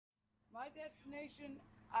My destination,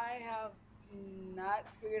 I have not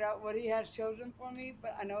figured out what he has chosen for me,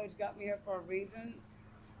 but I know he's got me here for a reason.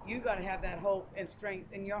 You got to have that hope and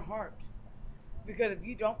strength in your heart. Because if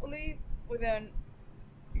you don't believe, well then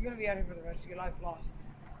you're going to be out here for the rest of your life lost.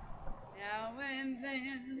 Now and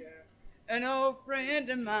then, an old friend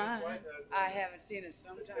of mine, I haven't seen in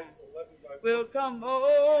some time, will come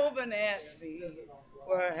over and ask me,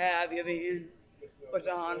 where have you been? What's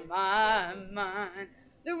on my mind?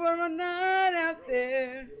 There were a night out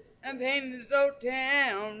there and painting this old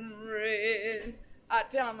town red. I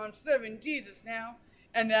tell him I'm serving Jesus now,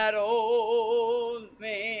 and that old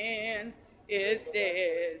man is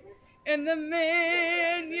dead. And the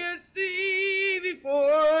man you see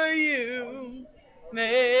before you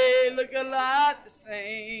may look a lot the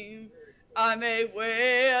same. I may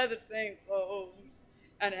wear the same clothes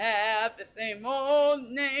and have the same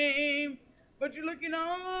old name, but you're looking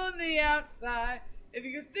on the outside. If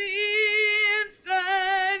you can see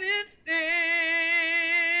inside instead,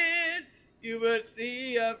 you will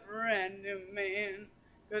see a brand new man,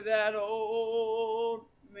 'cause that old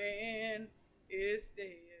man is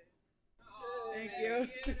dead. Thank you.